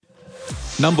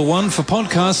Number 1 for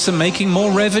podcasts and making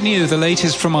more revenue. The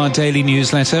latest from our daily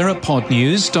newsletter at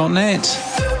podnews.net.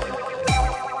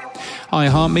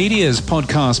 iHeartMedia's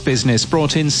podcast business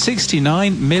brought in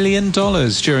 $69 million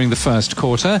during the first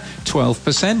quarter,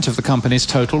 12% of the company's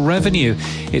total revenue.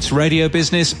 Its radio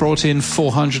business brought in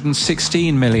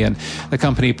 $416 million. The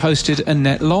company posted a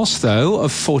net loss, though,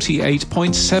 of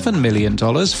 $48.7 million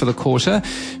for the quarter.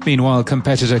 Meanwhile,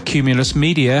 competitor Cumulus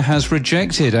Media has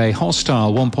rejected a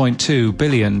hostile $1.2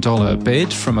 billion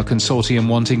bid from a consortium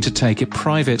wanting to take it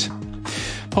private.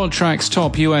 Podtrack's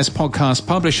top US podcast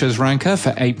publishers ranker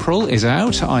for April is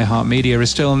out. iHeartMedia is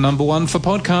still number 1 for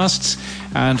podcasts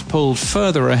and pulled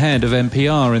further ahead of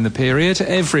NPR in the period.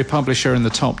 Every publisher in the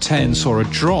top 10 saw a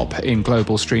drop in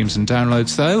global streams and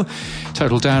downloads, though.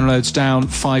 Total downloads down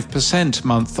 5%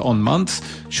 month on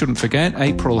month. Shouldn't forget,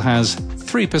 April has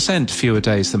 3% fewer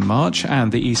days than March and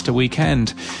the Easter weekend.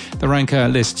 The ranker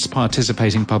lists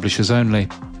participating publishers only.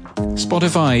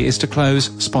 Spotify is to close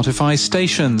Spotify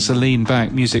Stations, a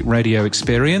lean-back music radio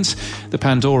experience. The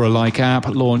Pandora-like app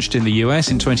launched in the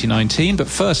US in 2019, but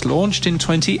first launched in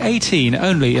 2018,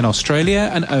 only in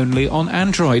Australia and only on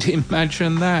Android.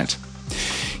 Imagine that.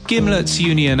 Gimlet's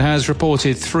union has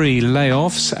reported 3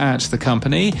 layoffs at the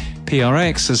company.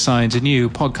 PRX has signed a new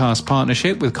podcast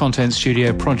partnership with content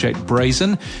studio Project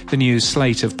Brazen. The new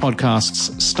slate of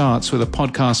podcasts starts with a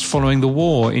podcast following the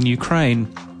war in Ukraine.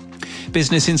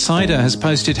 Business Insider has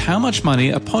posted how much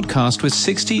money a podcast with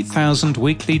 60,000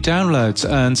 weekly downloads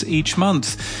earns each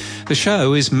month. The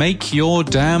show is Make Your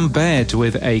Damn Bed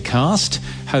with Acast.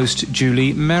 Host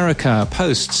Julie Merica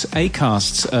posts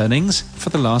Acast's earnings for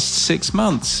the last 6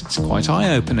 months. It's quite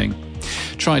eye-opening.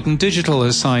 Triton Digital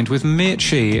has signed with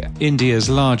Mirchi, India's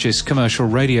largest commercial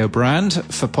radio brand,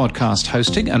 for podcast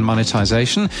hosting and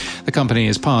monetization. The company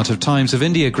is part of Times of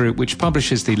India Group, which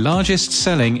publishes the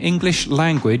largest-selling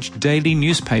English-language daily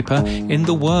newspaper in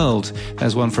the world.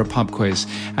 There's one for a pub quiz.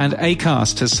 And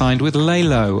Acast has signed with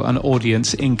Lalo, an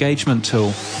audience engagement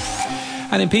tool.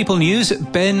 And in People News,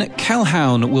 Ben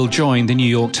Calhoun will join the New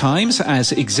York Times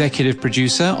as executive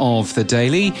producer of The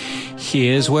Daily.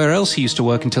 Here's where else he used to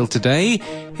work until today.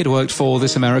 He'd worked for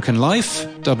This American Life,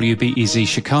 WBEZ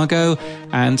Chicago,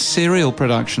 and Serial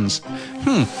Productions.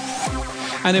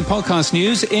 And in podcast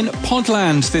news, in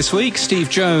Podland this week, Steve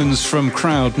Jones from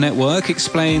Crowd Network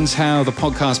explains how the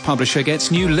podcast publisher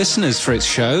gets new listeners for its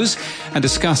shows and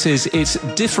discusses its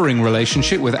differing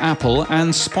relationship with Apple and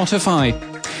Spotify.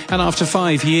 And after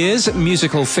 5 years,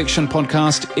 musical fiction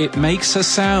podcast It Makes a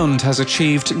Sound has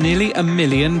achieved nearly 1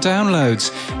 million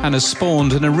downloads and has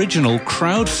spawned an original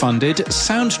crowd-funded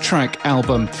soundtrack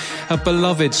album. A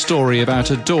beloved story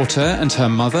about a daughter and her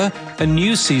mother. A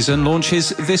new season launches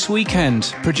this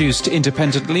weekend, produced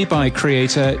independently by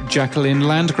creator Jacqueline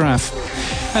Landgraf.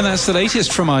 And that's the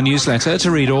latest from our newsletter.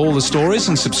 To read all the stories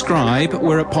and subscribe,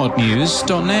 we're at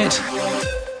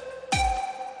podnews.net.